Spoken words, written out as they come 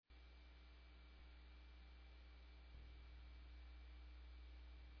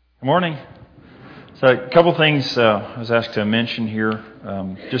Good morning. So a couple things I was asked to mention here.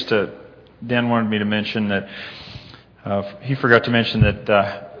 Dan wanted me to mention that he forgot to mention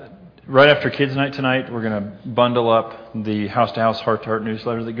that right after Kids Night tonight, we're going to bundle up the House-to-House, Heart-to-Heart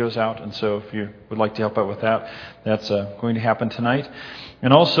newsletter that goes out. And so if you would like to help out with that, that's going to happen tonight.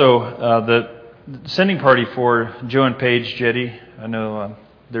 And also the sending party for Joe and Paige Jetty. I know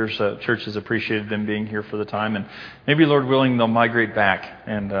there's churches appreciated them being here for the time, and maybe, Lord willing, they'll migrate back,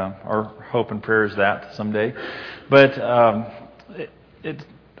 and our hope and prayer is that someday. But it's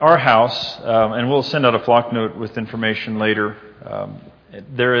our house, and we'll send out a flock note with information later.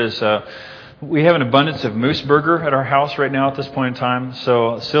 We have an abundance of moose burger at our house right now at this point in time,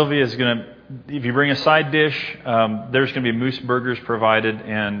 so Sylvia is going to, if you bring a side dish, there's going to be moose burgers provided,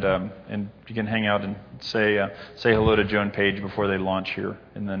 and you can hang out and say hello to Joe and Paige before they launch here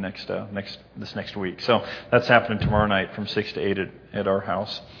in the this next week. So that's happening tomorrow night from 6 to 8 at our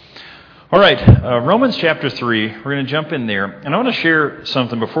house. All right, Romans chapter 3. We're going to jump in there, and I want to share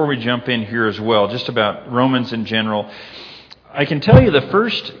something before we jump in here as well, just about Romans in general. I can tell you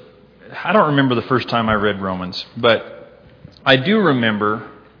I don't remember the first time I read Romans, but I do remember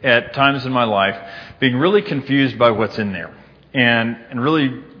at times in my life being really confused by what's in there and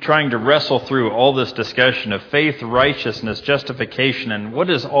really trying to wrestle through all this discussion of faith, righteousness, justification, and what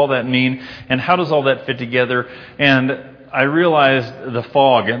does all that mean and how does all that fit together. And I realized the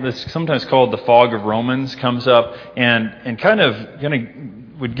fog, and it's sometimes called the fog of Romans, comes up and kind of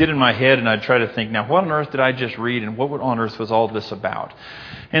would get in my head, and I'd try to think, now what on earth did I just read and what on earth was all this about?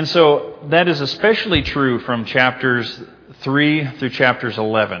 And so that is especially true from chapters 3 through chapters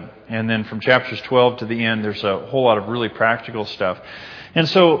 11. And then from chapters 12 to the end, there's a whole lot of really practical stuff. And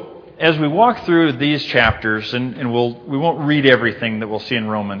so as we walk through these chapters, and we won't read everything that we'll see in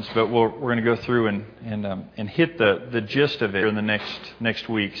Romans, but we're going to go through and hit the gist of it in the next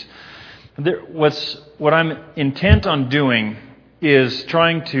weeks. What I'm intent on doing is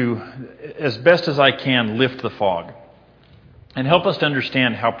trying to, as best as I can, lift the fog and help us to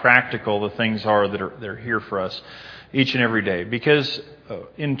understand how practical the things are that are here for us each and every day. Because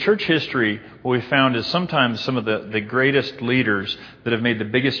in church history, what we found is sometimes some of the greatest leaders that have made the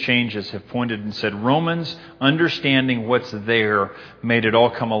biggest changes have pointed and said, Romans, understanding what's there, made it all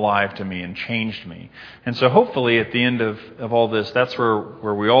come alive to me and changed me. And so hopefully at the end of all this, that's where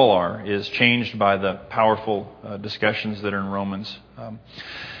we all are, is changed by the powerful discussions that are in Romans.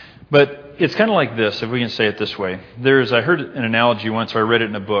 But it's kind of like this, if we can say it this way. I heard an analogy once, or I read it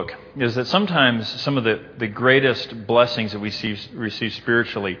in a book, is that sometimes some of the greatest blessings that we receive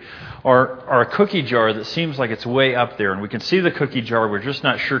spiritually are a cookie jar that seems like it's way up there, and we can see the cookie jar, we're just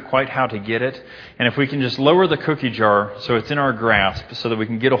not sure quite how to get it. And if we can just lower the cookie jar so it's in our grasp, so that we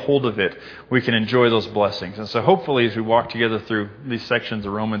can get a hold of it, we can enjoy those blessings. And so hopefully as we walk together through these sections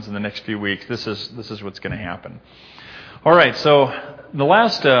of Romans in the next few weeks, this is what's going to happen. All right, so the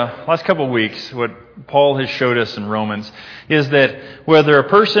last couple of weeks, what Paul has showed us in Romans is that whether a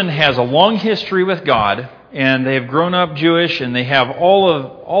person has a long history with God and they have grown up Jewish and they have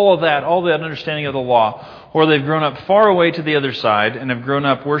all that understanding of the law, or they've grown up far away to the other side and have grown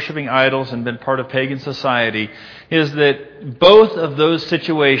up worshiping idols and been part of pagan society, is that both of those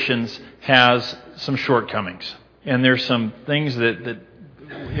situations has some shortcomings. And there's some things that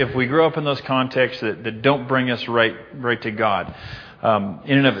if we grow up in those contexts that don't bring us right to God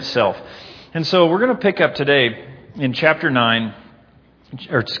in and of itself. And so we're going to pick up today in verse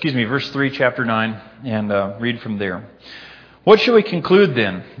 3, chapter 9, and read from there. What shall we conclude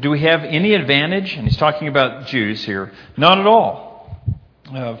then? Do we have any advantage? And he's talking about Jews here. Not at all.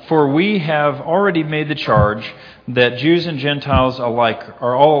 For we have already made the charge that Jews and Gentiles alike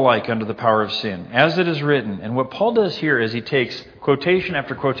are all alike under the power of sin, as it is written. And what Paul does here is he takes quotation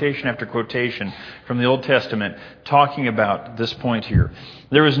after quotation after quotation from the Old Testament talking about this point here.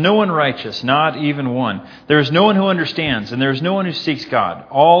 There is no one righteous, not even one. There is no one who understands, and there is no one who seeks God.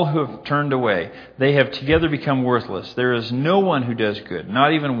 All who have turned away, they have together become worthless. There is no one who does good,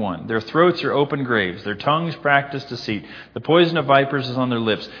 not even one. Their throats are open graves. Their tongues practice deceit. The poison of vipers is on their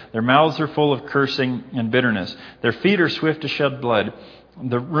lips. Their mouths are full of cursing and bitterness. Their feet are swift to shed blood.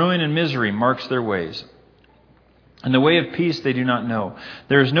 The ruin and misery marks their ways. And the way of peace they do not know.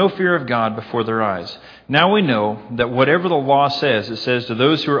 There is no fear of God before their eyes. Now we know that whatever the law says, it says to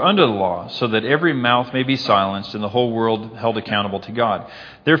those who are under the law, so that every mouth may be silenced and the whole world held accountable to God.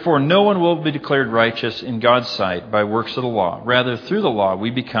 Therefore no one will be declared righteous in God's sight by works of the law. Rather, through the law we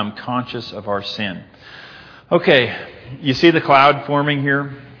become conscious of our sin. Okay, you see the cloud forming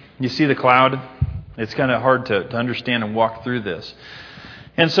here? You see the cloud? It's kind of hard to understand and walk through this.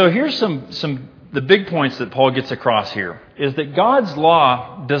 And so here's some the big points that Paul gets across here is that God's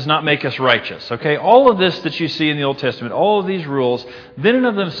law does not make us righteous. Okay, all of this that you see in the Old Testament, all of these rules, then and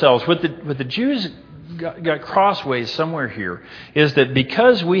of themselves, what the Jews got crossways somewhere here is that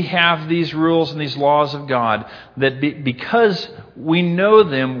because we have these rules and these laws of God, that because we know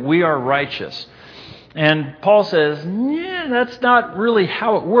them, we are righteous. And Paul says, yeah, that's not really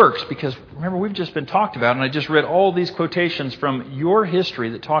how it works, because remember, we've just been talked about, and I just read all these quotations from your history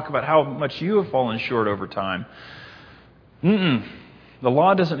that talk about how much you have fallen short over time. The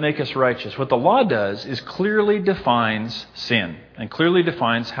law doesn't make us righteous. What the law does is clearly defines sin and clearly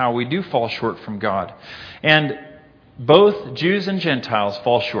defines how we do fall short from God. And both Jews and Gentiles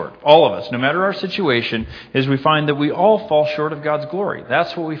fall short. All of us, no matter our situation, is we find that we all fall short of God's glory.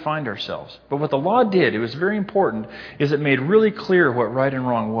 That's what we find ourselves. But what the law did, it was very important, is it made really clear what right and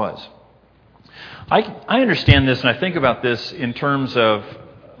wrong was. I understand this, and I think about this in terms of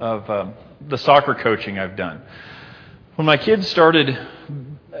the soccer coaching I've done. When my kids started,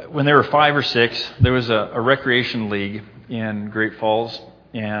 when they were 5 or 6, there was a recreation league in Great Falls.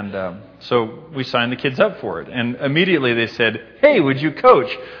 And so we signed the kids up for it. And immediately they said, hey, would you coach?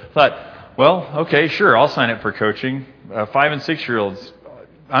 I thought, well, okay, sure, I'll sign up for coaching. 5 and 6-year-olds,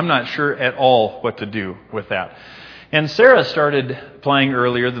 I'm not sure at all what to do with that. And Sarah started playing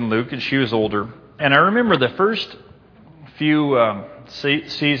earlier than Luke, and she was older. And I remember the first few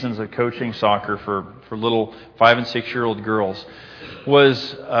seasons of coaching soccer for little 5 and 6-year-old girls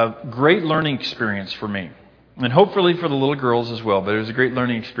was a great learning experience for me. And hopefully for the little girls as well, but it was a great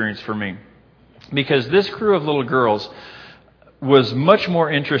learning experience for me. Because this crew of little girls was much more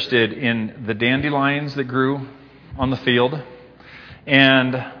interested in the dandelions that grew on the field.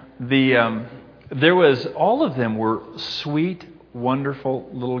 And all of them were sweet, wonderful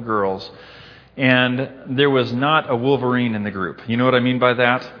little girls. And there was not a Wolverine in the group. You know what I mean by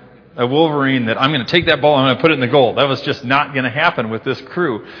that? A Wolverine that I'm going to take that ball and I'm going to put it in the goal. That was just not going to happen with this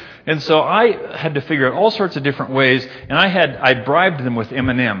crew. And so I had to figure out all sorts of different ways, and I bribed them with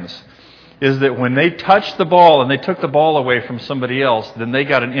M&Ms. Is that when they touched the ball and they took the ball away from somebody else, then they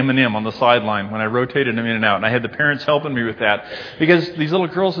got an M&M on the sideline when I rotated them in and out. And I had the parents helping me with that, because these little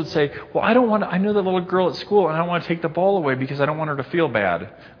girls would say, well, I know that little girl at school, and I don't want to take the ball away because I don't want her to feel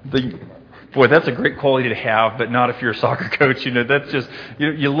bad. Boy, that's a great quality to have, but not if you're a soccer coach. That's just,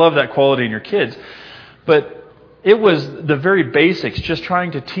 you love that quality in your kids. But it was the very basics, just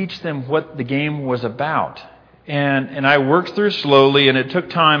trying to teach them what the game was about. And I worked through slowly, and it took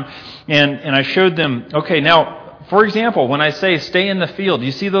time, and I showed them, okay, now, for example, when I say stay in the field,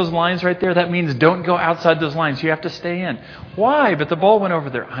 you see those lines right there? That means don't go outside those lines. You have to stay in. Why? But the ball went over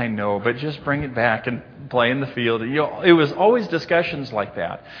there. I know, but just bring it back and play in the field. It was always discussions like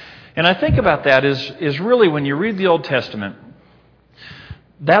that. And I think about that is really when you read the Old Testament,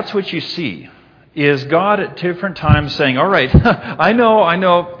 that's what you see. Is God at different times saying, all right, I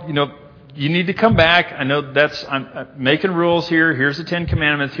know, you need to come back. I know I'm making rules here. Here's the 10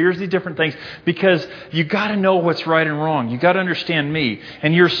 Commandments. Here's the different things. Because you got to know what's right and wrong. You got to understand me.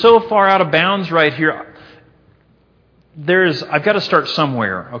 And you're so far out of bounds right here. I've got to start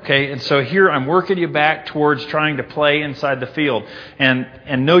somewhere, okay? And so here I'm working you back towards trying to play inside the field.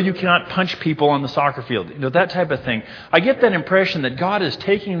 And no, you cannot punch people on the soccer field. That type of thing. I get that impression that God is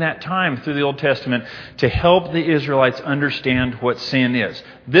taking that time through the Old Testament to help the Israelites understand what sin is.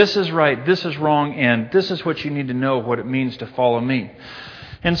 This is right, this is wrong, and this is what you need to know what it means to follow me.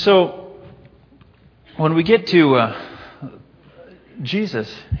 And so when we get to Jesus,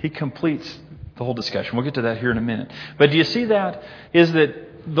 He completes the whole discussion. We'll get to that here in a minute. But do you see that? Is that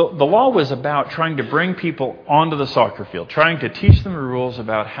the law was about trying to bring people onto the soccer field, trying to teach them the rules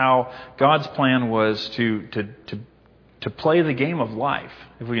about how God's plan was to play the game of life,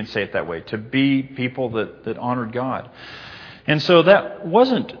 if we can say it that way, to be people that honored God. And so that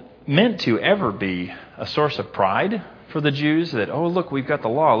wasn't meant to ever be a source of pride for the Jews, that, oh, look, we've got the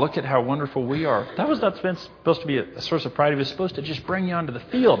law. Look at how wonderful we are. That was not supposed to be a source of pride. It was supposed to just bring you onto the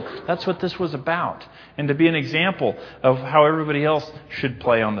field. That's what this was about. And to be an example of how everybody else should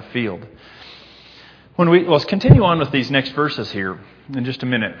play on the field. Let's continue on with these next verses here in just a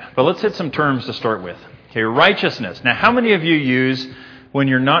minute. But let's hit some terms to start with. Okay, righteousness. Now, how many of you use, when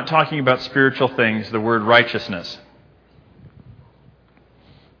you're not talking about spiritual things, the word righteousness?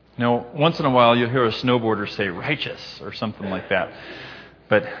 Now, once in a while, you'll hear a snowboarder say righteous or something like that.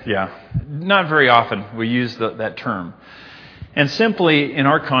 But, yeah, not very often we use that term. And simply, in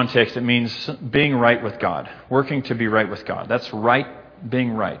our context, it means being right with God, working to be right with God. That's right,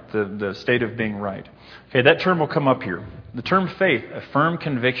 being right, the state of being right. Okay, that term will come up here. The term faith, a firm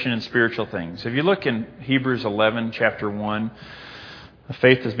conviction in spiritual things. If you look in Hebrews 11, chapter 1,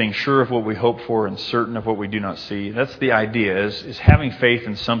 Faith is being sure of what we hope for and certain of what we do not see. That's the idea, is having faith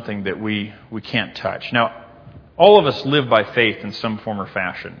in something that we can't touch. Now, all of us live by faith in some form or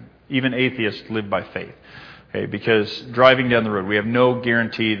fashion. Even atheists live by faith. Okay, because driving down the road, we have no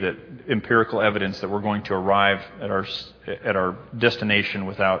guarantee that empirical evidence that we're going to arrive at our destination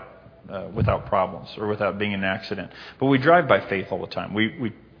without problems or without being in an accident. But we drive by faith all the time.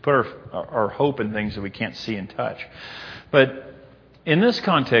 We put our hope in things that we can't see and touch. But in this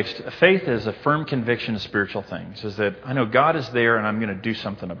context, faith is a firm conviction of spiritual things. Is that I know God is there and I'm going to do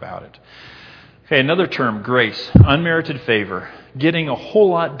something about it. Okay, another term, grace, unmerited favor, getting a whole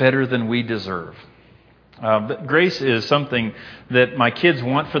lot better than we deserve. Grace is something that my kids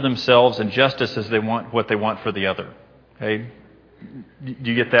want for themselves, and justice is what they want for the other. Okay?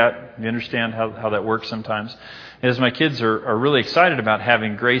 Do you get that? Do you understand how that works sometimes? As my kids are really excited about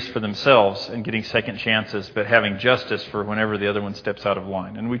having grace for themselves and getting second chances, but having justice for whenever the other one steps out of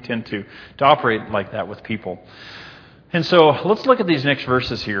line. And we tend to operate like that with people. And so let's look at these next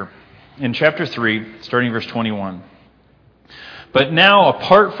verses here. In chapter 3, starting verse 21. But now,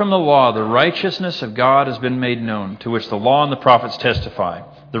 apart from the law, the righteousness of God has been made known, to which the law and the prophets testify.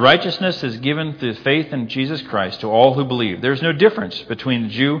 The righteousness is given through faith in Jesus Christ to all who believe. There is no difference between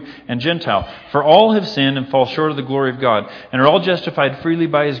Jew and Gentile, for all have sinned and fall short of the glory of God, and are all justified freely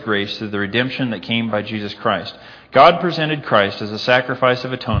by His grace through the redemption that came by Jesus Christ. God presented Christ as a sacrifice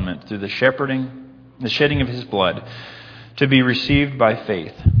of atonement through the shedding of His blood, to be received by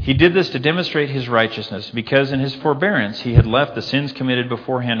faith. He did this to demonstrate His righteousness, because in His forbearance He had left the sins committed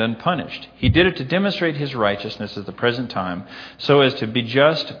beforehand unpunished. He did it to demonstrate His righteousness at the present time, so as to be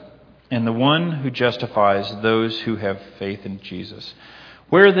just and the one who justifies those who have faith in Jesus.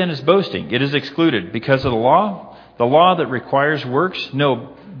 Where then is boasting? It is excluded. Because of the law? The law that requires works?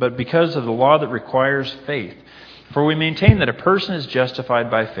 No, but because of the law that requires faith. For we maintain that a person is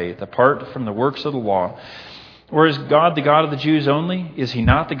justified by faith, apart from the works of the law. Or is God the God of the Jews only? Is He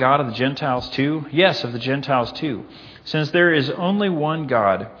not the God of the Gentiles too? Yes, of the Gentiles too. Since there is only one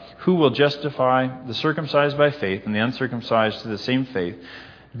God, who will justify the circumcised by faith and the uncircumcised to the same faith,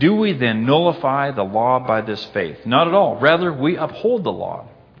 do we then nullify the law by this faith? Not at all. Rather, we uphold the law.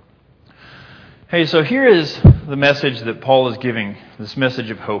 Hey, so here is the message that Paul is giving, this message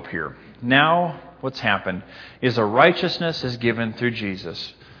of hope here. Now, what's happened is a righteousness is given through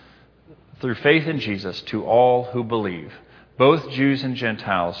Jesus, through faith in Jesus, to all who believe. Both Jews and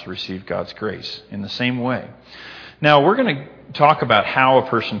Gentiles receive God's grace in the same way. Now, we're going to talk about how a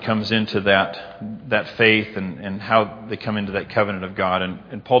person comes into that faith and how they come into that covenant of God.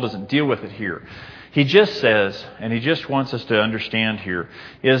 And Paul doesn't deal with it here. He just says, and he just wants us to understand here,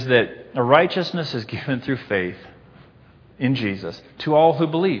 is that a righteousness is given through faith in Jesus to all who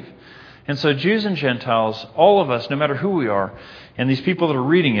believe. And so Jews and Gentiles, all of us, no matter who we are, and these people that are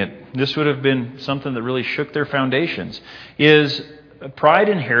reading it, this would have been something that really shook their foundations, is pride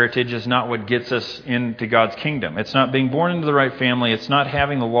in heritage is not what gets us into God's kingdom. It's not being born into the right family. It's not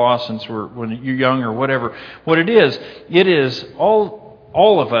having the law since when you're young or whatever. What it is all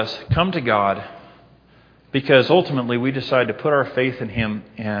of us come to God because ultimately we decide to put our faith in Him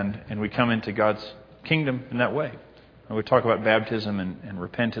and we come into God's kingdom in that way. And we talk about baptism and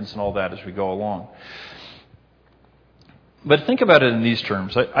repentance and all that as we go along. But think about it in these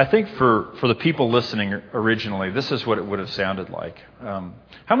terms. I think for the people listening originally, this is what it would have sounded like.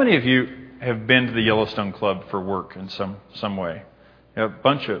 How many of you have been to the Yellowstone Club for work in some way? A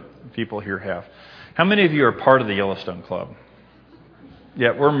bunch of people here have. How many of you are part of the Yellowstone Club?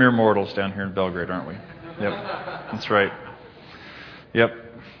 Yeah, we're mere mortals down here in Belgrade, aren't we? Yep, that's right. Yep.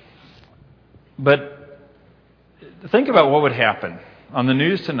 But think about what would happen on the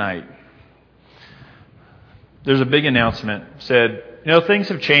news tonight. There's a big announcement said, things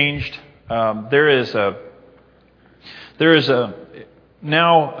have changed. There is a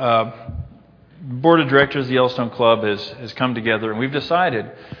board of directors of the Yellowstone Club has come together, and we've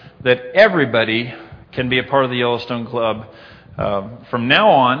decided that everybody can be a part of the Yellowstone Club. From now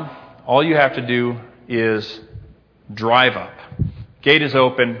on, all you have to do is drive up. Gate is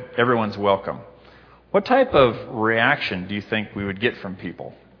open. Everyone's welcome. What type of reaction do you think we would get from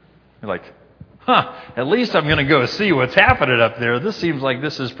people? You're like, at least I'm going to go see what's happening up there. This seems like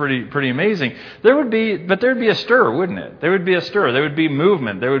this is pretty amazing. There'd be a stir, wouldn't it? There would be a stir. There would be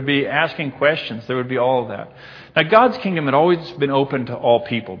movement. There would be asking questions. There would be all of that. Now, God's kingdom had always been open to all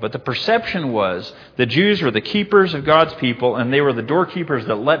people, but the perception was the Jews were the keepers of God's people, and they were the doorkeepers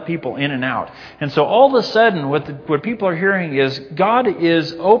that let people in and out. And so all of a sudden, what people are hearing is God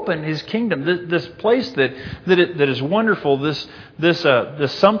is open, His kingdom, this place that is wonderful, this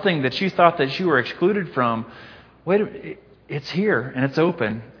something that you thought that you were excluded from. it's here and it's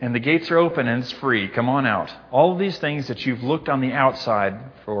open and the gates are open and it's free. Come on out. All of these things that you've looked on the outside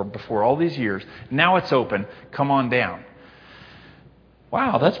for before all these years, now it's open. Come on down.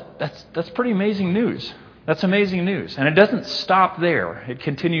 Wow, that's pretty amazing news. That's amazing news. And it doesn't stop there. It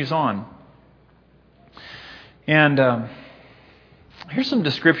continues on. And here's some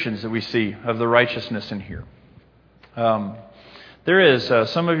descriptions that we see of the righteousness in here. There is,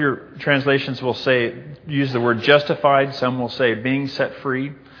 some of your translations will use the word justified. Some will say being set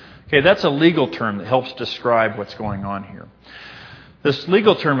free. Okay, that's a legal term that helps describe what's going on here. This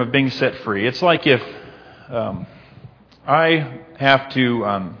legal term of being set free, it's like if I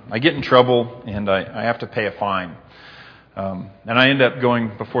get in trouble and I have to pay a fine. And I end up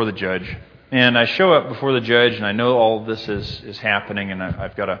going before the judge. And I show up before the judge and I know all of this is happening and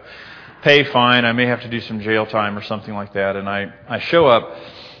I've got to pay fine. I may have to do some jail time or something like that. And I show up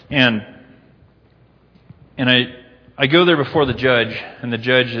and I go there before the judge, and the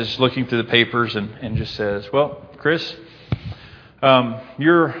judge is looking through the papers and just says, well, Chris,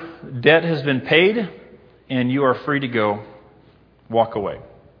 your debt has been paid and you are free to go. Walk away.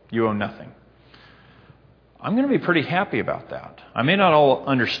 You owe nothing. I'm going to be pretty happy about that. I may not all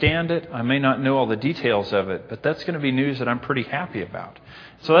understand it. I may not know all the details of it, but that's going to be news that I'm pretty happy about.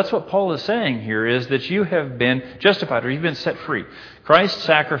 So that's what Paul is saying here, is that you have been justified, or you've been set free. Christ's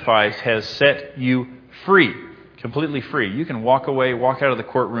sacrifice has set you free, completely free. You can walk away, walk out of the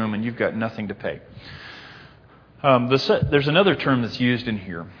courtroom, and you've got nothing to pay. There's another term that's used in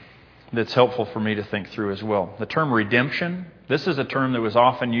here that's helpful for me to think through as well. The term redemption. This is a term that was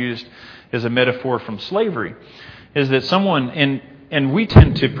often used as a metaphor from slavery. Is that someone, and we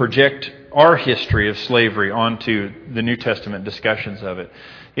tend to project our history of slavery onto the New Testament discussions of it,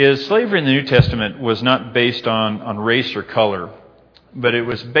 is slavery in the New Testament was not based on race or color, but it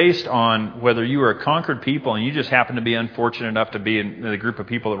was based on whether you were a conquered people and you just happened to be unfortunate enough to be in the group of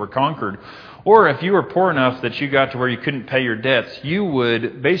people that were conquered, or if you were poor enough that you got to where you couldn't pay your debts, you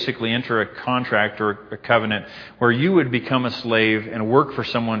would basically enter a contract or a covenant where you would become a slave and work for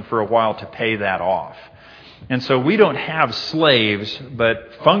someone for a while to pay that off. And so we don't have slaves,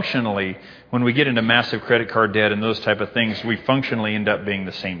 but functionally, when we get into massive credit card debt and those type of things, we functionally end up being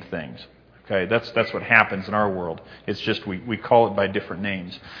the same things. Okay, that's what happens in our world. It's just we call it by different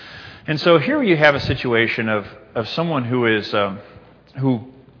names. And so here you have a situation of someone who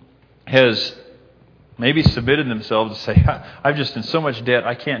has maybe submitted themselves to say, I'm just in so much debt,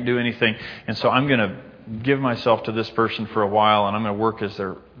 I can't do anything, and so I'm going to give myself to this person for a while, and I'm going to work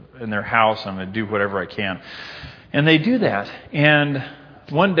in their house, and I'm going to do whatever I can. And they do that, and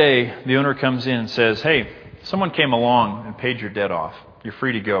one day the owner comes in and says, hey, someone came along and paid your debt off. You're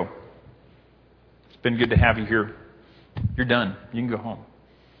free to go. It's been good to have you here. You're done. You can go home.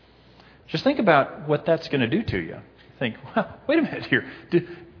 Just think about what that's going to do to you. Think, well, wait a minute here.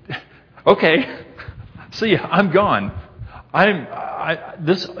 Okay, see, I'm gone.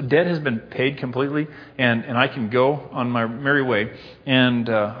 This debt has been paid completely, and I can go on my merry way, and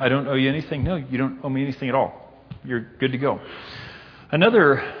I don't owe you anything. No, you don't owe me anything at all. You're good to go.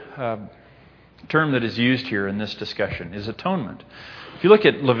 Another term that is used here in this discussion is atonement. If you look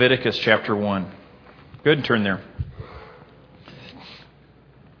at Leviticus chapter 1, go ahead and turn there.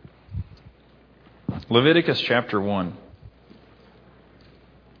 Leviticus chapter 1.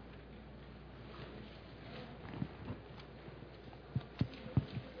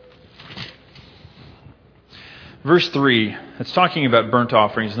 Verse 3, it's talking about burnt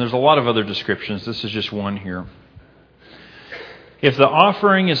offerings, and there's a lot of other descriptions. This is just one here. If the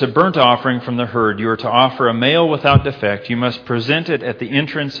offering is a burnt offering from the herd, you are to offer a male without defect. You must present it at the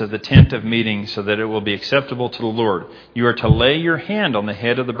entrance of the tent of meeting so that it will be acceptable to the Lord. You are to lay your hand on the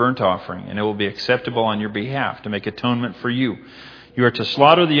head of the burnt offering, and it will be acceptable on your behalf to make atonement for you. You are to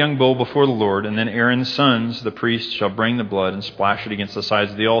slaughter the young bull before the Lord, and then Aaron's sons, the priests, shall bring the blood and splash it against the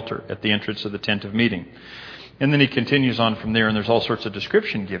sides of the altar at the entrance of the tent of meeting. And then he continues on from there, and there's all sorts of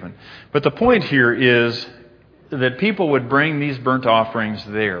description given. But the point here is that people would bring these burnt offerings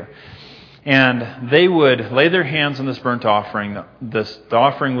there. And they would lay their hands on this burnt offering. The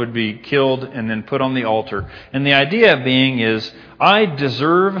offering would be killed and then put on the altar. And the idea being is, I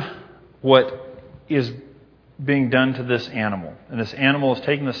deserve what is being done to this animal. And this animal is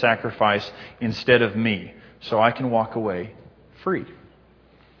taking the sacrifice instead of me. So I can walk away free.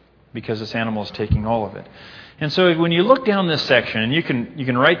 Because this animal is taking all of it. And so when you look down this section, and you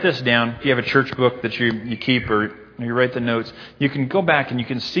can write this down, if you have a church book that you keep or you write the notes, you can go back and you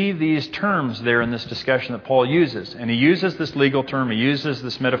can see these terms there in this discussion that Paul uses. And he uses this legal term, he uses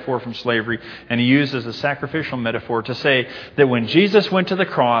this metaphor from slavery, and he uses the sacrificial metaphor to say that when Jesus went to the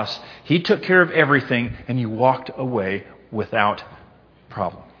cross, he took care of everything and he walked away without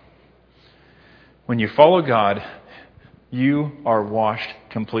problem. When you follow God, you are washed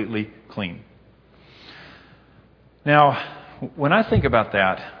completely clean. Now, when I think about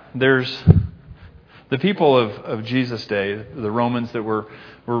that, there's the people of Jesus' day, the Romans that were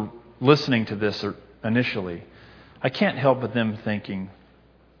listening to this initially. I can't help but them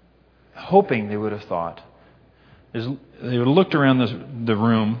hoping they would have thought, they would have looked around the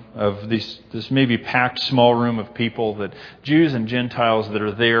room of this maybe packed small room of people, that Jews and Gentiles that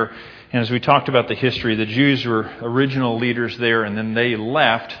are there. And as we talked about the history, the Jews were original leaders there, and then they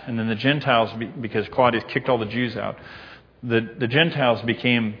left, and then the Gentiles, because Claudius kicked all the Jews out, the Gentiles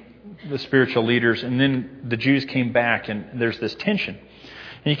became the spiritual leaders, and then the Jews came back, and there's this tension.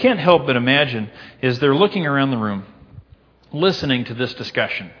 And you can't help but imagine, as they're looking around the room, listening to this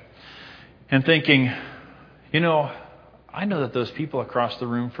discussion, and thinking, I know that those people across the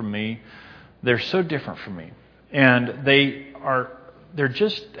room from me, they're so different from me. And they're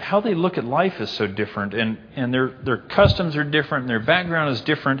just, how they look at life is so different, and their customs are different, and their background is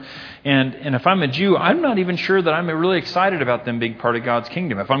different. And if I'm a Jew, I'm not even sure that I'm really excited about them being part of God's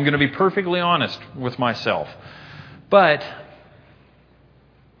kingdom, if I'm going to be perfectly honest with myself. But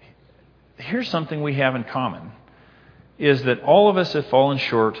here's something we have in common, is that all of us have fallen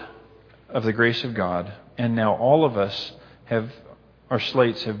short of the grace of God, and now all of us our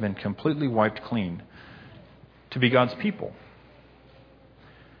slates have been completely wiped clean to be God's people.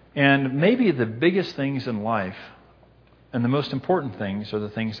 And maybe the biggest things in life and the most important things are the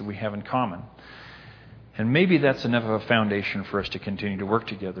things that we have in common. And maybe that's enough of a foundation for us to continue to work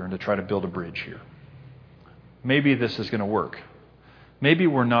together and to try to build a bridge here. Maybe this is going to work. Maybe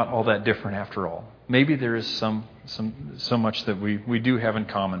we're not all that different after all. Maybe there is so much that we do have in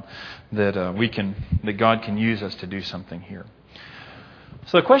common that that God can use us to do something here.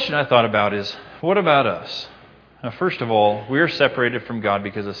 So the question I thought about is, what about us? Now, first of all, we are separated from God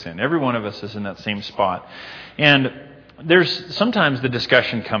because of sin. Every one of us is in that same spot. And sometimes the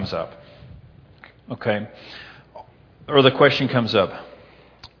discussion comes up. Okay? Or the question comes up,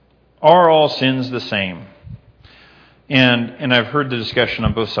 are all sins the same? And I've heard the discussion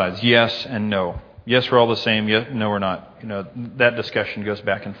on both sides, yes and no. Yes, we're all the same. Yes, no, we're not. That discussion goes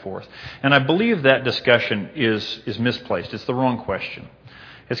back and forth. And I believe that discussion is misplaced. It's the wrong question.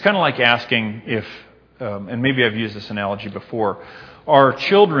 It's kind of like asking if, and maybe I've used this analogy before, are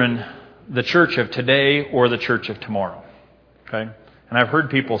children the church of today or the church of tomorrow? Okay? And I've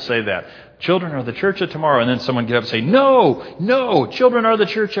heard people say that. Children are the church of tomorrow. And then someone get up and say, no, children are the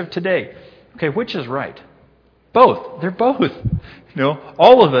church of today. Okay, which is right? Both. They're both.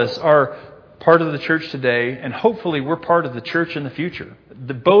 All of us are part of the church today, and hopefully we're part of the church in the future.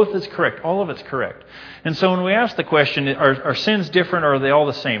 Both is correct. All of it's correct. And so when we ask the question, are sins different or are they all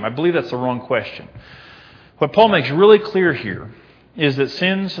the same? I believe that's the wrong question. What Paul makes really clear here is that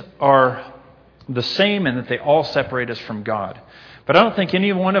sins are the same and that they all separate us from God. But I don't think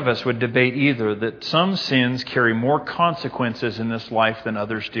any one of us would debate either that some sins carry more consequences in this life than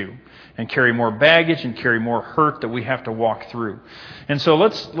others do, and carry more baggage and carry more hurt that we have to walk through. And so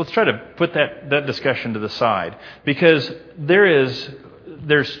let's try to put that discussion to the side, because there's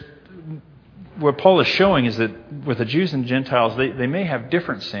what Paul is showing is that with the Jews and Gentiles, they may have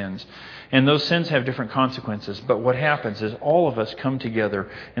different sins, and those sins have different consequences. But what happens is all of us come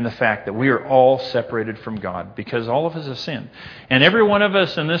together in the fact that we are all separated from God because all of us have sinned. And every one of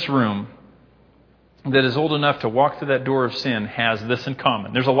us in this room that is old enough to walk through that door of sin has this in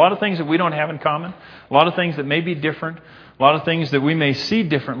common. There's a lot of things that we don't have in common, a lot of things that may be different, a lot of things that we may see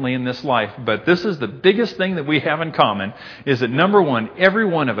differently in this life. But this is the biggest thing that we have in common, is that number one, every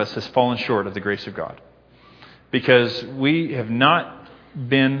one of us has fallen short of the grace of God. Because we have not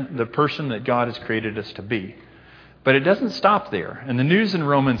been the person that God has created us to be. But it doesn't stop there. And the news in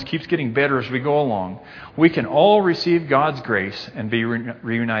Romans keeps getting better as we go along. We can all receive God's grace and be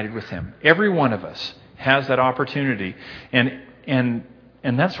reunited with Him. Every one of us has that opportunity. And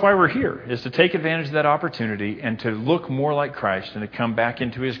that's why we're here, is to take advantage of that opportunity and to look more like Christ and to come back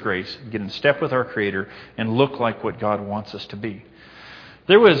into His grace, get in step with our Creator, and look like what God wants us to be.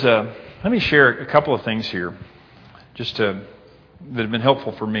 Let me share a couple of things here that have been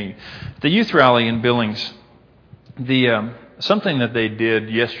helpful for me. The youth rally in Billings, something that they did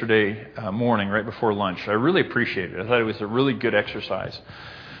yesterday morning right before lunch, I really appreciated it. I thought it was a really good exercise.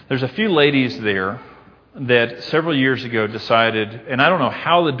 There's a few ladies there that several years ago decided, and I don't know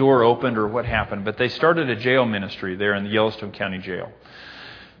how the door opened or what happened, but they started a jail ministry there in the Yellowstone County Jail.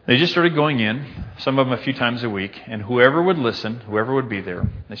 They just started going in, some of them a few times a week, and whoever would listen, whoever would be there,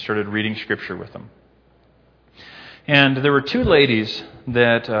 they started reading Scripture with them. And there were two ladies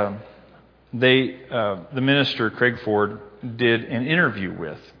that the minister, Craig Ford, did an interview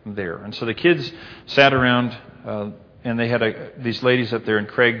with there. And so the kids sat around and they had these ladies up there, and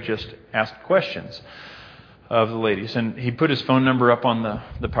Craig just asked questions of the ladies. And he put his phone number up on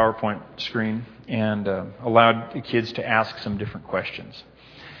the PowerPoint screen and allowed the kids to ask some different questions.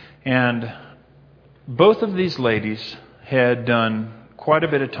 And both of these ladies had done quite a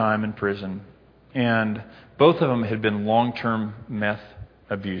bit of time in prison, and both of them had been long-term meth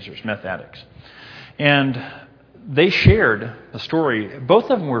abusers, meth addicts. And they shared a story. Both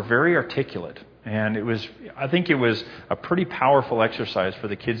of them were very articulate. And I think it was a pretty powerful exercise for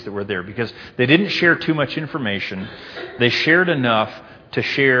the kids that were there, because they didn't share too much information. They shared enough to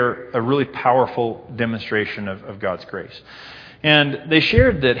share a really powerful demonstration of God's grace. And they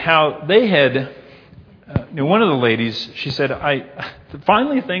shared that how they had, one of the ladies, she said,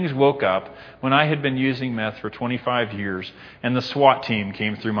 finally things woke up when I had been using meth for 25 years and the SWAT team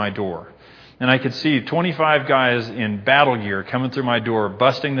came through my door. And I could see 25 guys in battle gear coming through my door,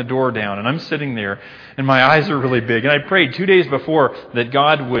 busting the door down. And I'm sitting there, and my eyes are really big. And I prayed 2 days before that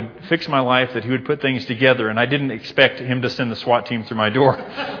God would fix my life, that He would put things together. And I didn't expect Him to send the SWAT team through my door.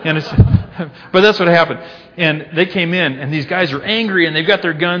 But that's what happened. And they came in, and these guys are angry, and they've got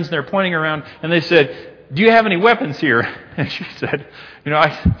their guns, and they're pointing around. And they said, "Do you have any weapons here?" And she said,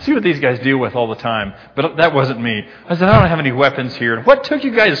 "I see what these guys deal with all the time, but that wasn't me." I said, "I don't have any weapons here." "And what took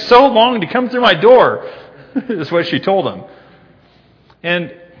you guys so long to come through my door?" Is what she told them.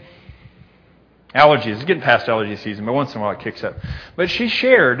 And allergies, it's getting past allergy season, but once in a while it kicks up. But she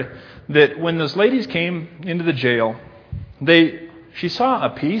shared that when those ladies came into the jail, she saw a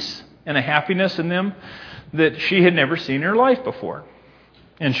peace and a happiness in them that she had never seen in her life before.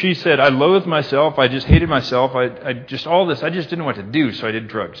 And she said, "I loathed myself. I just hated myself. I just all this. I just didn't know what to do, so I did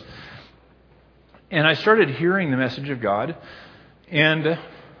drugs." And I started hearing the message of God, and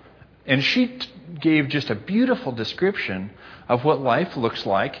she gave just a beautiful description of what life looks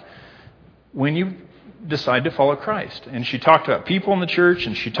like when you decide to follow Christ. And she talked about people in the church,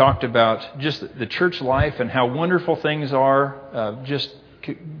 and she talked about just the church life and how wonderful things are, just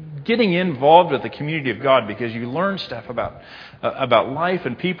getting involved with the community of God, because you learn stuff about life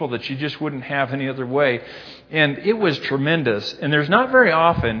and people that you just wouldn't have any other way. And it was tremendous. And there's not very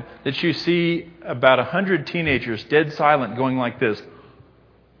often that you see about 100 teenagers dead silent going like this.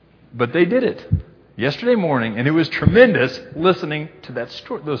 But they did it yesterday morning, and it was tremendous listening to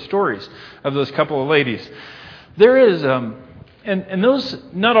those stories of those couple of ladies. There is, and those,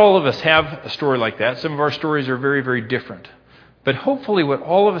 not all of us have a story like that. Some of our stories are very, very different. But hopefully what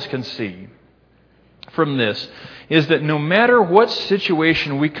all of us can see from this is that no matter what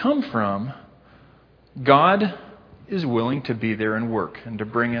situation we come from, God is willing to be there and work and to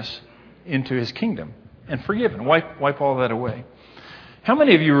bring us into His kingdom and forgive and wipe all that away. How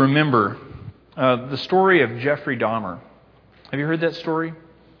many of you remember the story of Jeffrey Dahmer? Have you heard that story?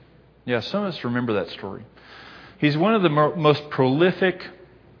 Yeah, some of us remember that story. He's one of the most prolific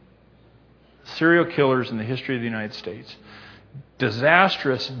serial killers in the history of the United States.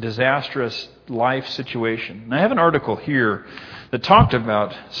 Disastrous life situation. And I have an article here that talked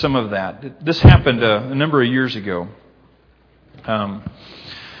about some of that. This happened a number of years ago.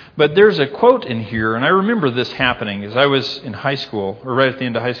 But there's a quote in here, and I remember this happening as I was in high school, or right at the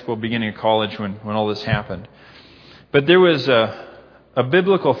end of high school, beginning of college when all this happened. But there was a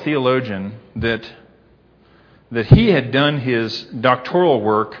biblical theologian that he had done his doctoral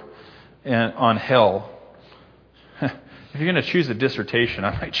work on hell. If you're going to choose a dissertation,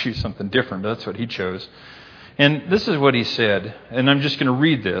 I might choose something different, but that's what he chose. And this is what he said, and I'm just going to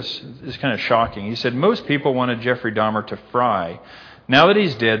read this. It's kind of shocking. He said, "Most people wanted Jeffrey Dahmer to fry. Now that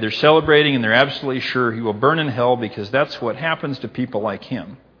he's dead, they're celebrating and they're absolutely sure he will burn in hell because that's what happens to people like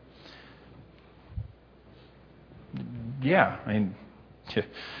him." Yeah, and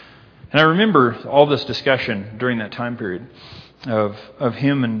I remember all this discussion during that time period of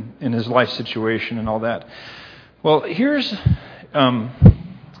him and his life situation and all that. Well, there's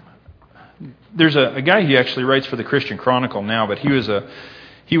a guy who actually writes for the Christian Chronicle now, but he was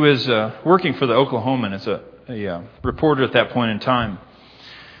working for the Oklahoman as a reporter at that point in time.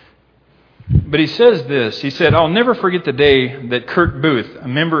 But he says this. He said, "I'll never forget the day that Kurt Booth, a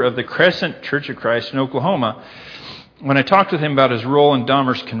member of the Crescent Church of Christ in Oklahoma, when I talked with him about his role in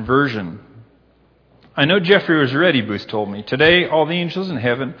Dahmer's conversion. I know Jeffrey was ready," Booth told me. "Today, all the angels in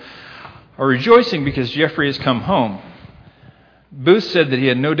heaven are rejoicing because Jeffrey has come home." Booth said that he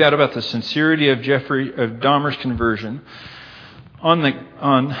had no doubt about the sincerity of Dahmer's conversion. On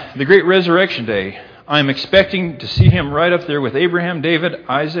the great resurrection day, I am expecting to see him right up there with Abraham, David,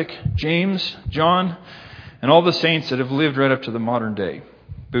 Isaac, James, John, and all the saints that have lived right up to the modern day,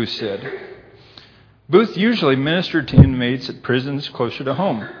 Booth said. Booth usually ministered to inmates at prisons closer to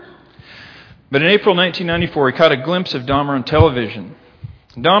home. But in April 1994, he caught a glimpse of Dahmer on television.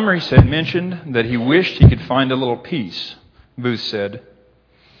 Dahmer, he said, mentioned that he wished he could find a little peace, Booth said.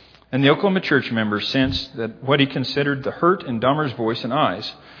 And the Oklahoma church members sensed that what he considered the hurt in Dahmer's voice and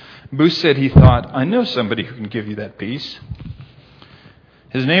eyes. Booth said he thought, I know somebody who can give you that peace.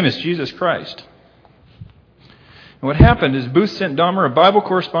 His name is Jesus Christ. And what happened is Booth sent Dahmer a Bible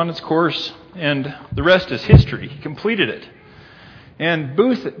correspondence course, and the rest is history. He completed it. And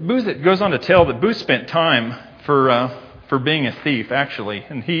Booth it goes on to tell that Booth spent time for being a thief, actually.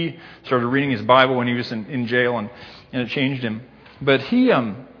 And he started reading his Bible when he was in jail, and it changed him. But he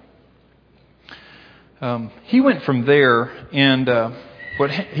went from there, and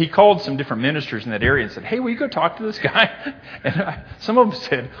he called some different ministers in that area and said, hey, will you go talk to this guy? And some of them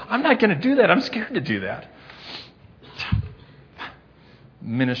said, I'm not going to do that. I'm scared to do that.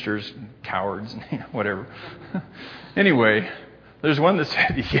 Ministers, cowards, whatever. Anyway, there's one that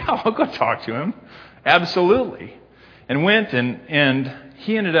said, yeah, I'll go talk to him. Absolutely. And went, and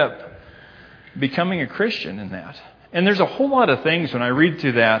he ended up becoming a Christian in that. And there's a whole lot of things when I read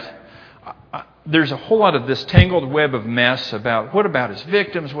through that. There's a whole lot of this tangled web of mess about what about his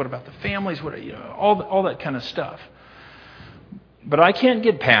victims, what about the families, all that kind of stuff. But I can't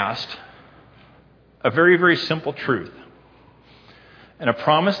get past a very, very simple truth and a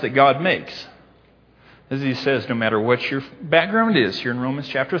promise that God makes. As he says, no matter what your background is here in Romans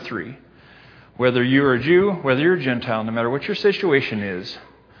chapter 3, whether you're a Jew, whether you're a Gentile, no matter what your situation is,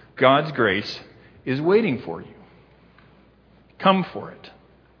 God's grace is waiting for you. Come for it.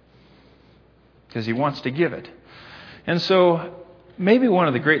 Because he wants to give it. And so maybe one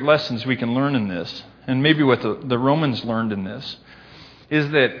of the great lessons we can learn in this, and maybe what the Romans learned in this, is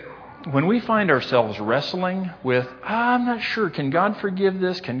that when we find ourselves wrestling with, I'm not sure, can God forgive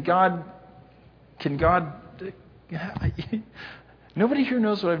this? Can God... Nobody here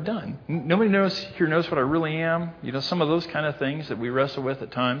knows what I've done. Nobody here knows what I really am. Some of those kind of things that we wrestle with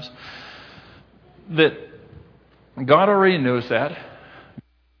at times. That God already knows that.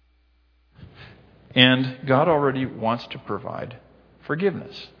 And God already wants to provide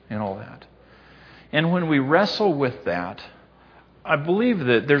forgiveness and all that. And when we wrestle with that, I believe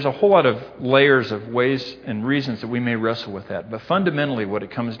that there's a whole lot of layers of ways and reasons that we may wrestle with that. But fundamentally what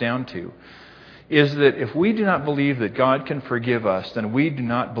it comes down to is that if we do not believe that God can forgive us, then we do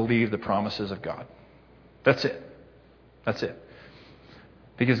not believe the promises of God. That's it. That's it.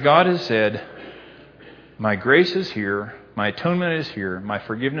 Because God has said, my grace is here, my atonement is here, my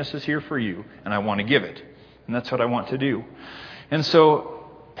forgiveness is here for you, and I want to give it. And that's what I want to do. And so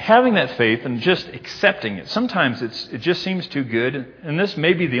having that faith and just accepting it, sometimes it just seems too good, and this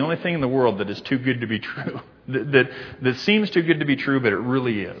may be the only thing in the world that is too good to be true, that seems too good to be true, but it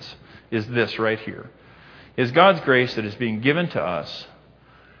really is this right here. Is God's grace that is being given to us,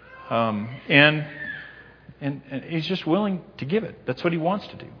 and He's just willing to give it. That's what He wants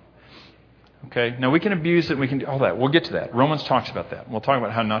to do. Okay, now we can abuse it, we can do all that. We'll get to that. Romans talks about that. We'll talk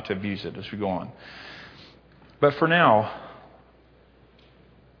about how not to abuse it as we go on. But for now,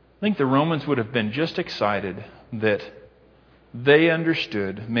 I think the Romans would have been just excited that they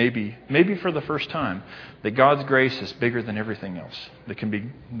understood, maybe for the first time, that God's grace is bigger than everything else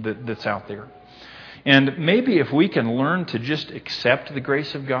that's out there. And maybe if we can learn to just accept the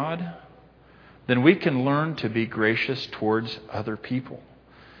grace of God, then we can learn to be gracious towards other people.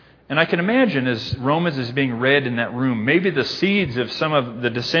 And I can imagine as Romans is being read in that room, maybe the seeds of some of the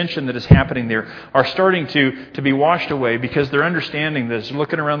dissension that is happening there are starting to be washed away, because they're understanding this,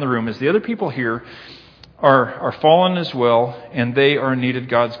 looking around the room, as the other people here are fallen as well, and they are needed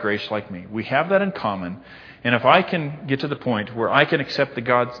God's grace like me. We have that in common. And if I can get to the point where I can accept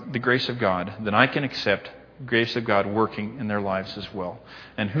the grace of God, then I can accept the grace of God working in their lives as well.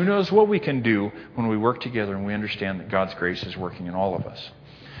 And who knows what we can do when we work together and we understand that God's grace is working in all of us.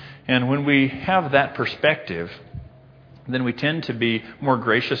 And when we have that perspective, then we tend to be more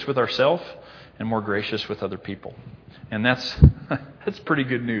gracious with ourselves and more gracious with other people. And that's pretty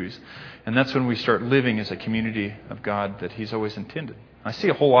good news. And that's when we start living as a community of God that He's always intended. I see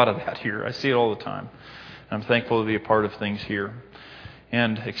a whole lot of that here. I see it all the time. And I'm thankful to be a part of things here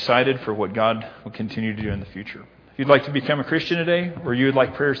and excited for what God will continue to do in the future. If you'd like to become a Christian today, or you would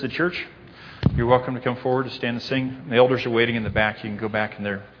like prayers at the church, you're welcome to come forward to stand and sing. The elders are waiting in the back. You can go back and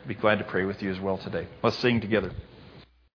they'll be glad to pray with you as well today. Let's sing together.